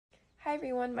Hi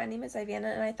everyone, my name is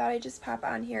Ivana and I thought I'd just pop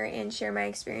on here and share my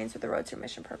experience with the Road To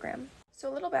Remission program.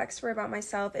 So a little backstory about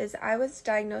myself is I was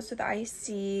diagnosed with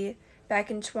IC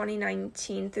back in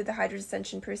 2019 through the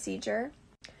hydrostension procedure.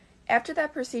 After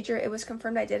that procedure, it was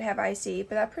confirmed I did have IC,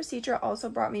 but that procedure also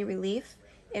brought me relief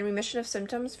and remission of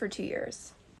symptoms for 2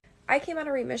 years. I came out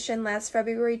of remission last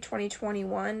February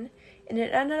 2021, and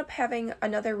it ended up having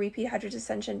another repeat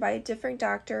hydrostension by a different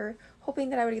doctor, hoping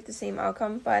that I would get the same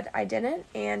outcome, but I didn't,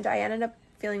 and I ended up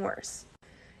feeling worse.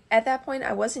 At that point,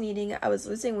 I wasn't eating, I was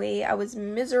losing weight, I was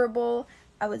miserable,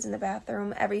 I was in the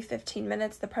bathroom every 15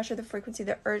 minutes, the pressure, the frequency,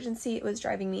 the urgency, it was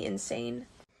driving me insane.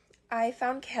 I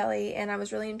found Kelly, and I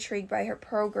was really intrigued by her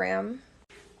program.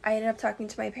 I ended up talking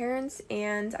to my parents,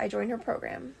 and I joined her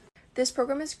program. This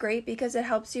program is great because it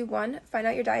helps you, one, find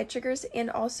out your diet triggers and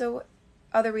also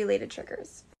other related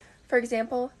triggers. For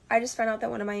example, I just found out that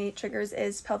one of my triggers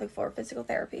is pelvic floor physical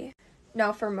therapy.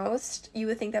 Now, for most, you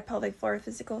would think that pelvic floor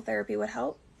physical therapy would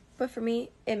help, but for me,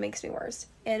 it makes me worse.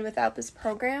 And without this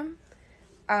program,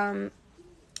 I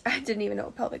didn't even know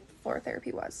what pelvic floor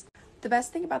therapy was. The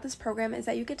best thing about this program is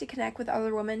that you get to connect with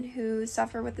other women who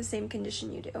suffer with the same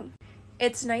condition you do.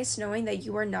 It's nice knowing that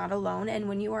you are not alone, and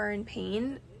when you are in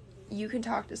pain, you can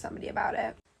talk to somebody about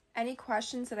it. Any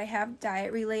questions that I have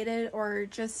diet related or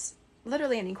just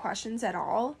literally any questions at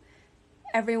all,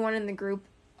 everyone in the group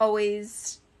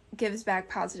always gives back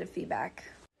positive feedback.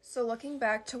 So looking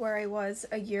back to where I was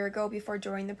a year ago before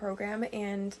joining the program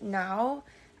and now,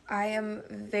 I am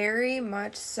very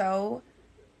much so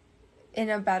in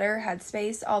a better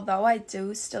headspace. Although I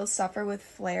do still suffer with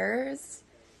flares,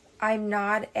 I'm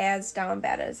not as down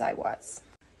bad as I was.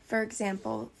 For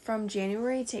example, from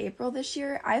January to April this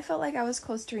year, I felt like I was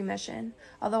close to remission.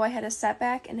 Although I had a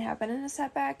setback and have been in a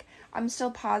setback, I'm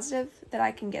still positive that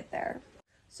I can get there.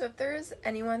 So if there is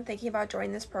anyone thinking about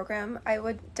joining this program, I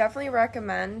would definitely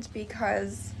recommend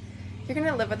because you're going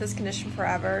to live with this condition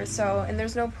forever. And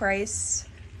there's no price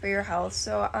for your health.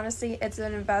 So honestly, it's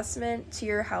an investment to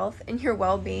your health and your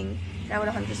well-being, and I would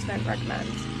 100%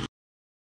 recommend.